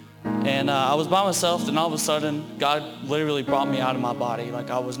 And I was by myself, and all of a sudden, God literally brought me out of my body.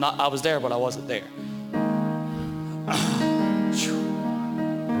 Like I was there, but I wasn't there.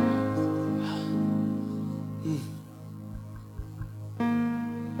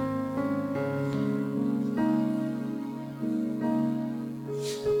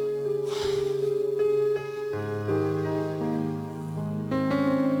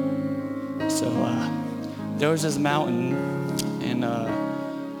 there was this mountain, and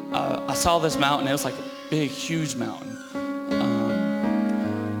I saw this mountain. It was like a big, huge mountain.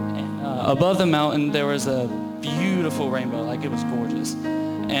 Above the mountain, there was a beautiful rainbow, like it was gorgeous.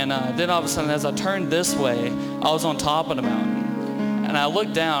 And then all of a sudden, as I turned this way, I was on top of the mountain. And I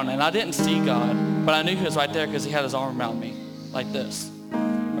looked down, and I didn't see God, but I knew he was right there because he had his arm around me, like this,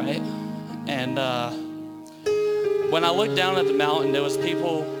 right? And when I looked down at the mountain, there was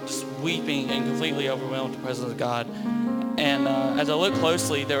people just weeping and completely overwhelmed with the presence of God. And as I looked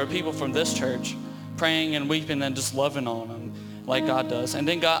closely, there were people from this church praying and weeping and just loving on them like God does. And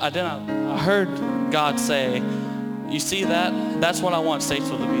then I heard God say, you see that? That's what I want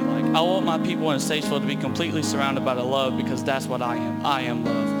Statesville to be like. I want my people in Statesville to be completely surrounded by the love, because that's what I am. I am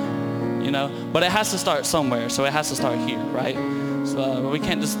love, you know? But it has to start somewhere, so it has to start here, right? So we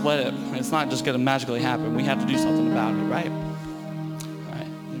can't just let it, it's not just gonna magically happen. We have to do something about it, right? All right,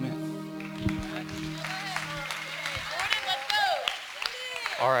 amen.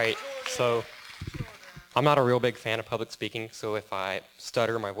 All right, so I'm not a real big fan of public speaking, so if I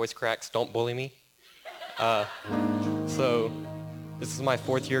stutter, my voice cracks, don't bully me. So this is my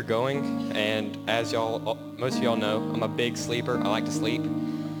 4th year going, and as most of y'all know, I'm a big sleeper. I like to sleep.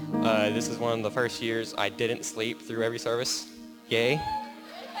 This is one of the first years I didn't sleep through every service. Yay.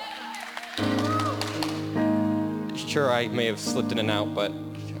 Sure, I may have slipped in and out, but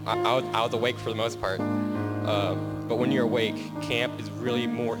I was awake for the most part. But when you're awake, camp is really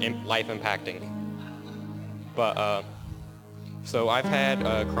more life impacting. But so I've had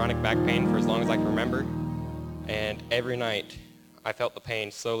chronic back pain for as long as I can remember, and every night I felt the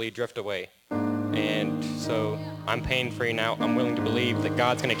pain slowly drift away. And so I'm pain-free now. I'm willing to believe that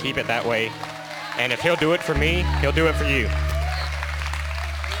God's going to keep it that way. And if he'll do it for me, he'll do it for you.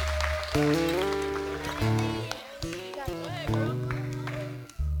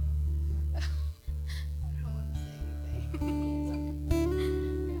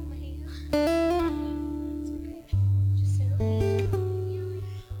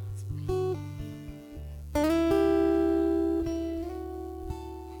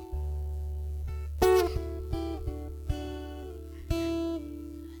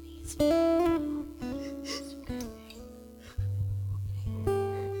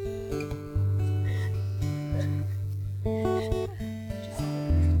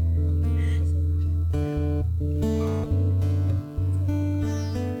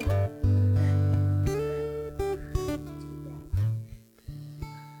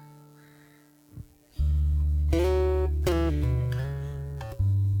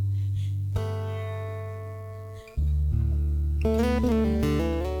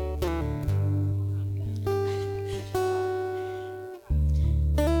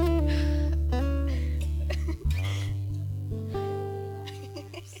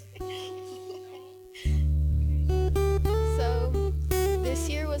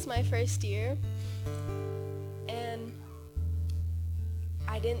 My first year, and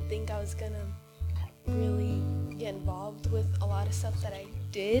I didn't think I was gonna really get involved with a lot of stuff that I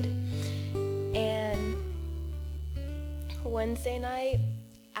did. And Wednesday night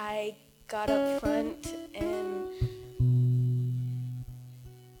I got up front and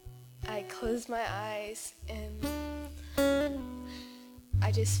I closed my eyes, and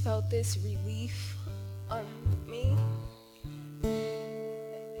I just felt this relief on me.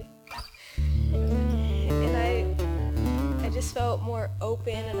 And I just felt more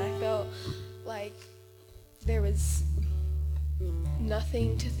open, and I felt like there was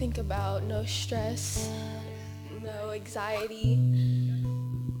nothing to think about, no stress, no anxiety.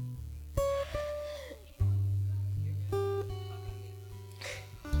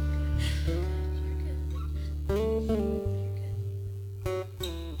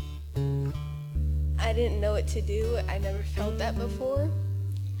 I didn't know what to do. I never felt that before.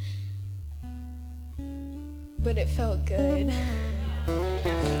 But it felt good.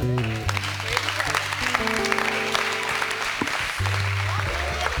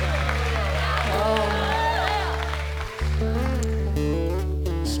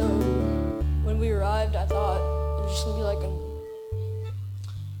 So when we arrived, I thought it was just gonna be like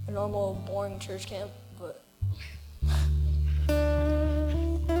a normal, boring church camp, but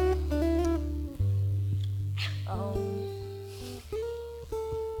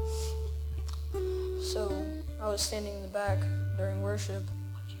so I was standing in the back during worship,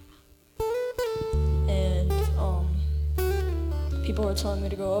 and people were telling me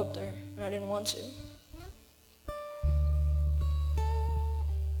to go up there, and I didn't want to.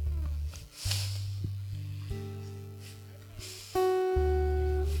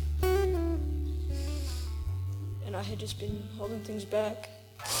 And I had just been holding things back.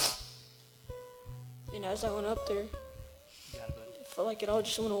 And as I went up there, it felt like it all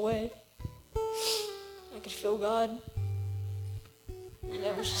just went away. I could feel God. And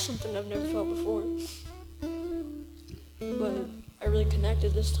that was just something I've never felt before. But I really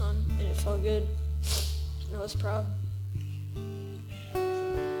connected this time, and it felt good. And I was proud. I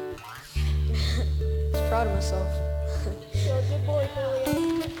was proud of myself. You're a good boy,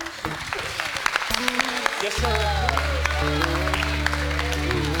 Julian. Yes, sir.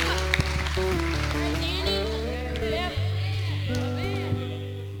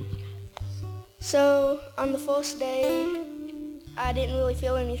 So on the first day, I didn't really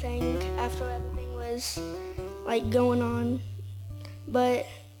feel anything after everything was like going on. But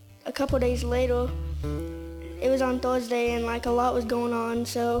a couple days later, it was on Thursday and like a lot was going on.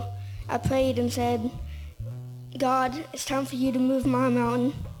 So I prayed and said, God, it's time for you to move my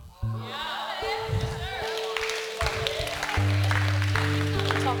mountain.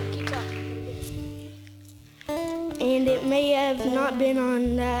 Keep talking. And it may have not been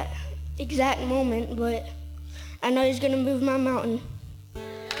on that exact moment, but I know he's gonna move my mountain.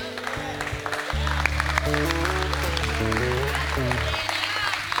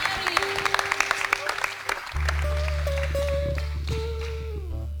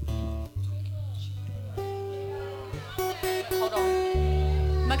 Hold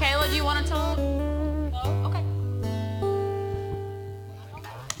on. Michaela, do you want to talk? Oh, okay.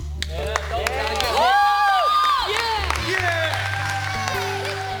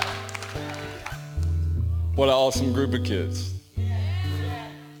 What an awesome group of kids.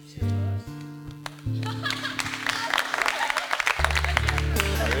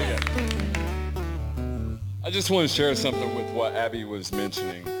 I just want to share something with what Abby was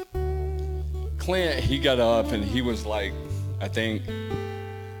mentioning. Clint, he got up and he was like, I think,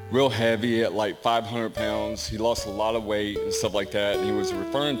 real heavy at like 500 pounds. He lost a lot of weight and stuff like that, and he was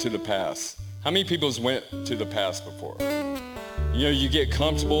referring to the past. How many people's went to the past before? You know, you get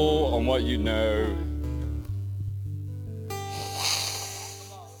comfortable on what you know.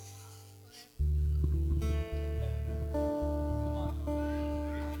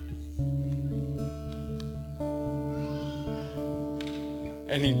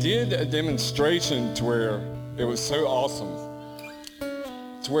 And he did a demonstration to where it was so awesome,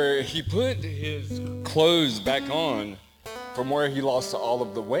 to where he put his clothes back on from where he lost all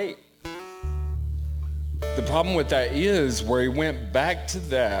of the weight. The problem with that is where he went back to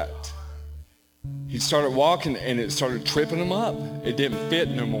that, he started walking and it started tripping him up. It didn't fit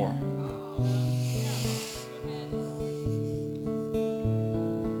no more.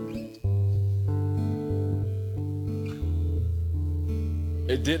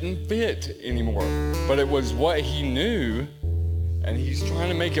 It didn't fit anymore, but it was what he knew, and he's trying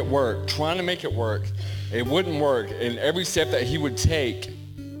to make it work, It wouldn't work, and every step that he would take,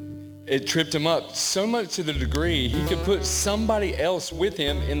 it tripped him up so much to the degree he could put somebody else with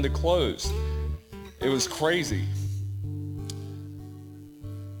him in the clothes. It was crazy.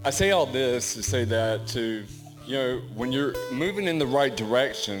 I say all this to say that to, you know, when you're moving in the right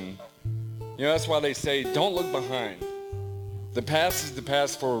direction, you know, that's why they say don't look behind. The past is the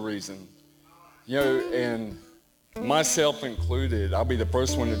past for a reason. You know, and myself included, I'll be the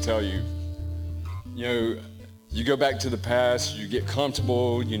first one to tell you, you know, you go back to the past, you get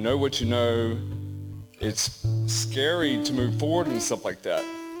comfortable, you know what you know. It's scary to move forward and stuff like that.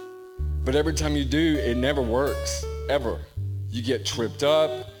 But every time you do, it never works, ever. You get tripped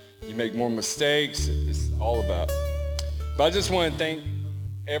up, you make more mistakes, it's all about. But I just want to thank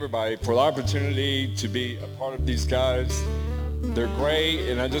everybody for the opportunity to be a part of these guys. They're great,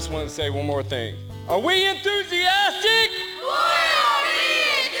 and I just want to say one more thing. Are we enthusiastic?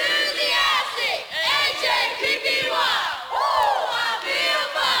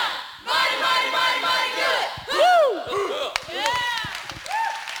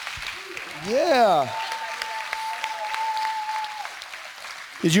 Yeah.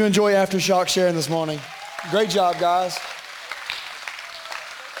 Did you enjoy Aftershock sharing this morning? Great job, guys.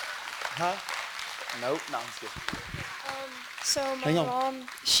 Huh? Nope, no, I'm just kidding. So my Hang on. mom,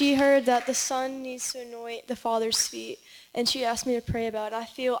 she heard that the son needs to anoint the father's feet, and she asked me to pray about it. I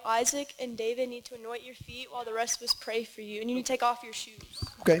feel Isaac and David need to anoint your feet while the rest of us pray for you, and you need to take off your shoes.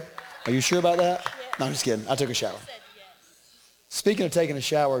 Okay. Are you sure about that? Yeah. No, I'm just kidding. I took a shower. Speaking of taking a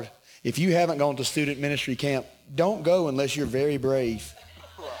shower, if you haven't gone to student ministry camp, don't go unless you're very brave.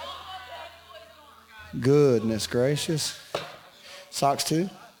 Goodness gracious. Socks too?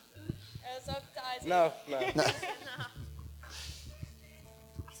 No.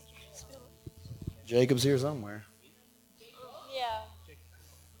 Jacob's here somewhere. Yeah.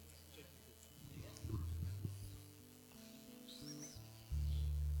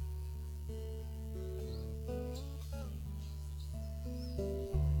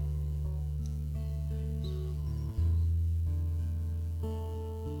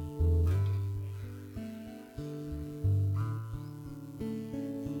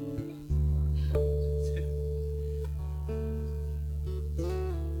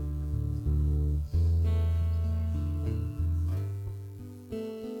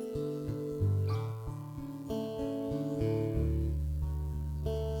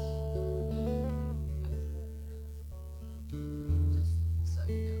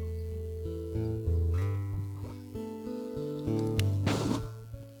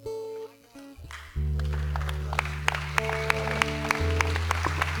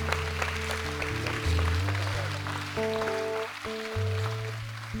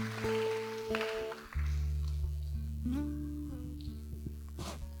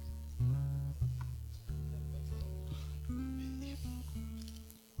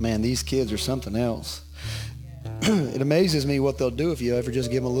 Man, these kids are something else. It amazes me what they'll do if you ever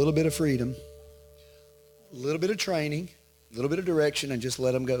just give them a little bit of freedom, a little bit of training, a little bit of direction, and just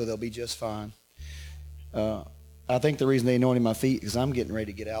let them go. They'll be just fine. I think the reason they anointed my feet is I'm getting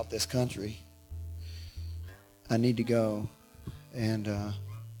ready to get out this country. I need to go. And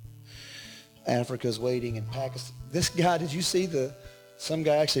Africa's waiting, and Pakistan. This guy, did you see some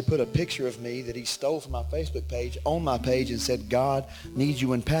guy actually put a picture of me that he stole from my Facebook page on my page and said, God needs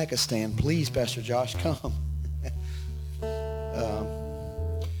you in Pakistan. Please, Pastor Josh, come.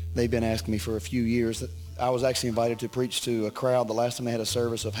 They've been asking me for a few years. I was actually invited to preach to a crowd the last time they had a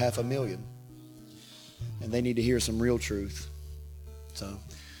service of 500,000. And they need to hear some real truth. So,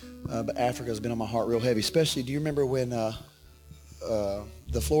 but Africa's been on my heart real heavy. Especially, do you remember when the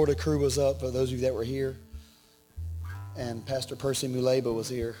Florida crew was up, for those of you that were here? And Pastor Percy Muleba was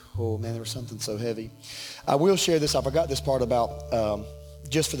here. Oh, man, there was something so heavy. I will share this. I forgot this part about,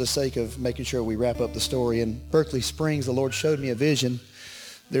 just for the sake of making sure we wrap up the story. In Berkeley Springs, the Lord showed me a vision.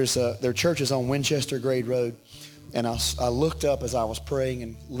 Their church is on Winchester Grade Road. And I looked up as I was praying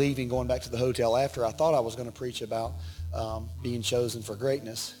and leaving, going back to the hotel after. I thought I was going to preach about being chosen for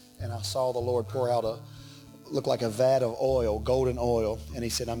greatness. And I saw the Lord pour out looked like a vat of oil, golden oil. And he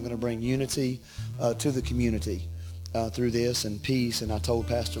said, I'm going to bring unity to the community through this, and peace. And I told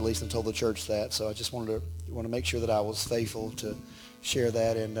Pastor Lisa and told the church that. So I just wanted to make sure that I was faithful to share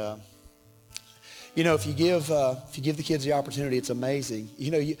that. And if you give the kids the opportunity, it's amazing.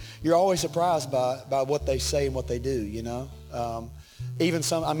 You're always surprised by what they say and what they do. Even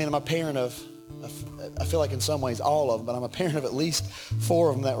I'm a parent of, I feel like in some ways all of them, but I'm a parent of at least 4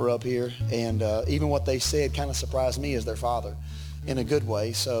 of them that were up here, and even what they said kind of surprised me as their father, in a good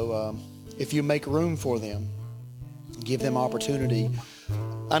way. So if you make room for them, give them opportunity.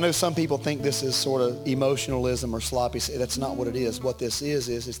 I know some people think this is sort of emotionalism or sloppy. That's not what it is. What this is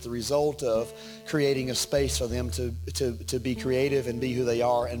it's the result of creating a space for them to be creative and be who they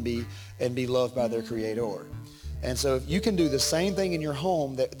are and be loved by their Creator. And so if you can do the same thing in your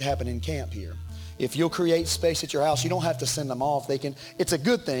home that happened in camp here. If you'll create space at your house, you don't have to send them off. It's a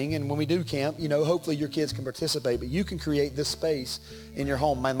good thing, and when we do camp, hopefully your kids can participate, but you can create this space in your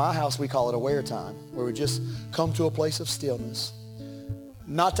home. In my house, we call it aware time, where we just come to a place of stillness.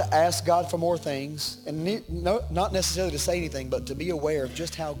 Not to ask God for more things, and not necessarily to say anything, but to be aware of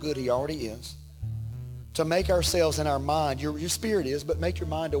just how good he already is. To make ourselves in our mind, your spirit is, but make your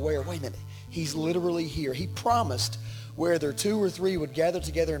mind aware, wait a minute, he's literally here. He promised where there 2 or 3 would gather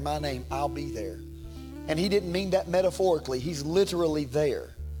together in my name, I'll be there. And he didn't mean that metaphorically. He's literally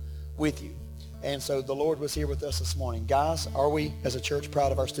there with you. And so the Lord was here with us this morning. Guys, are we as a church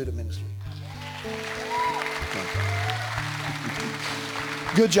proud of our student ministry?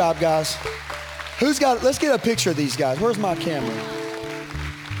 Good job, guys. Let's get a picture of these guys. Where's my camera?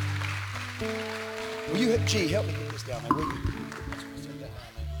 Will you, help me get this down there, will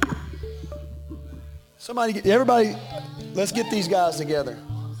you? Everybody, let's get these guys together.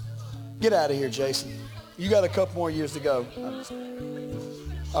 Get out of here, Jason. You got a couple more years to go.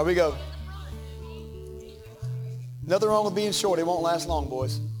 Here we go. Nothing wrong with being short. It won't last long,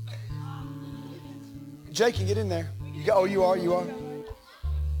 boys. Jake, can get in there. You are.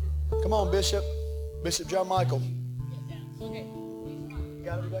 Come on, Bishop. Bishop John Michael. You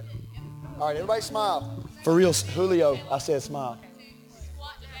got it, Rebecca? All right, everybody smile. For real, Julio, I said smile.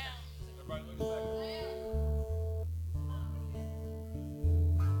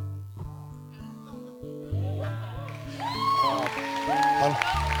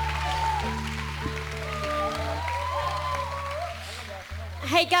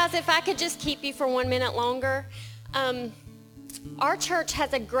 Hey guys, if I could just keep you for 1 minute longer. Our church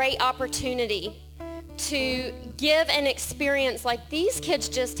has a great opportunity to give an experience like these kids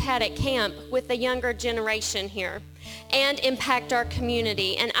just had at camp with the younger generation here and impact our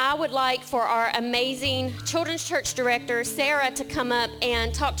community. And I would like for our amazing children's church director, Sarah, to come up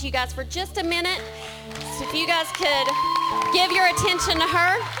and talk to you guys for just a minute. So if you guys could give your attention to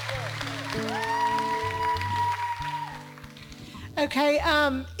her. Okay,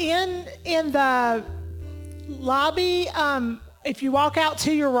 in the lobby, if you walk out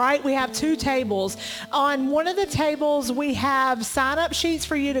to your right, we have 2 tables. On one of the tables, we have sign-up sheets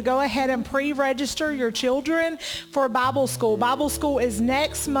for you to go ahead and pre-register your children for Bible school. Bible school is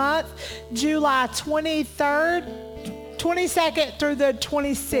next month, July 23rd, 22nd through the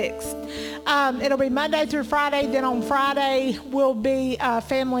 26th. It'll be Monday through Friday. Then on Friday will be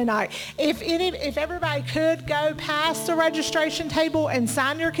family night. If everybody could go past the registration table and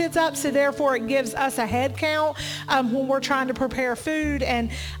sign your kids up, so therefore it gives us a head count when we're trying to prepare food and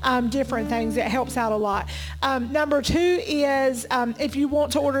different things. It helps out a lot. Number 2 is if you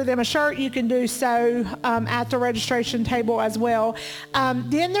want to order them a shirt, you can do so at the registration table as well.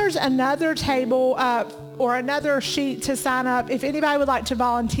 Then there's another table or another sheet to sign up if anybody would like to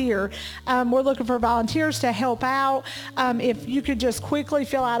volunteer. We're looking for volunteers to help out. If you could just quickly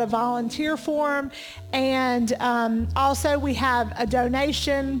fill out a volunteer form. And also we have a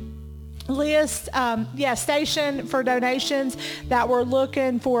donation list, station for donations that we're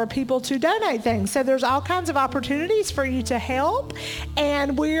looking for people to donate things. So there's all kinds of opportunities for you to help.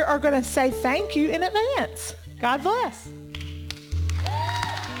 And we are going to say thank you in advance. God bless.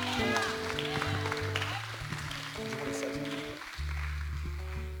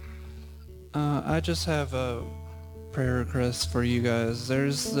 I just have a prayer request for you guys.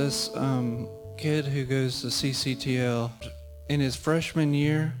 There's this kid who goes to CCTL. In his freshman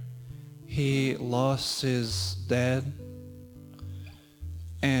year, he lost his dad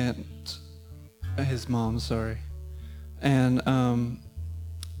and his mom, sorry. And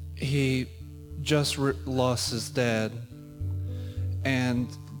he just lost his dad. And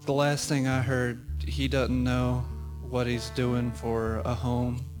the last thing I heard, he doesn't know what he's doing for a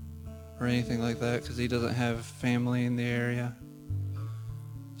home or anything like that because he doesn't have family in the area.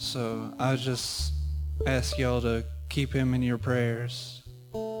 So I just ask y'all to keep him in your prayers.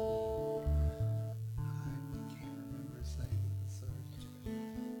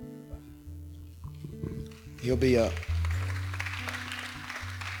 He'll be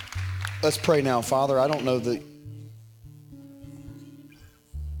let's pray now. Father, I don't know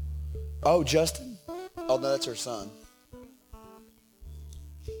oh, Justin? Oh, no, that's her son.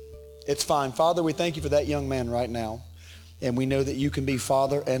 It's fine. Father, we thank you for that young man right now. And we know that you can be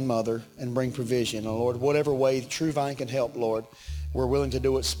father and mother and bring provision. And Lord, whatever way True Vine can help, Lord, we're willing to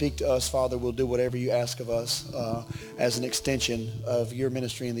do it. Speak to us, Father. We'll do whatever you ask of us as an extension of your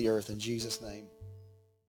ministry in the earth. In Jesus' name.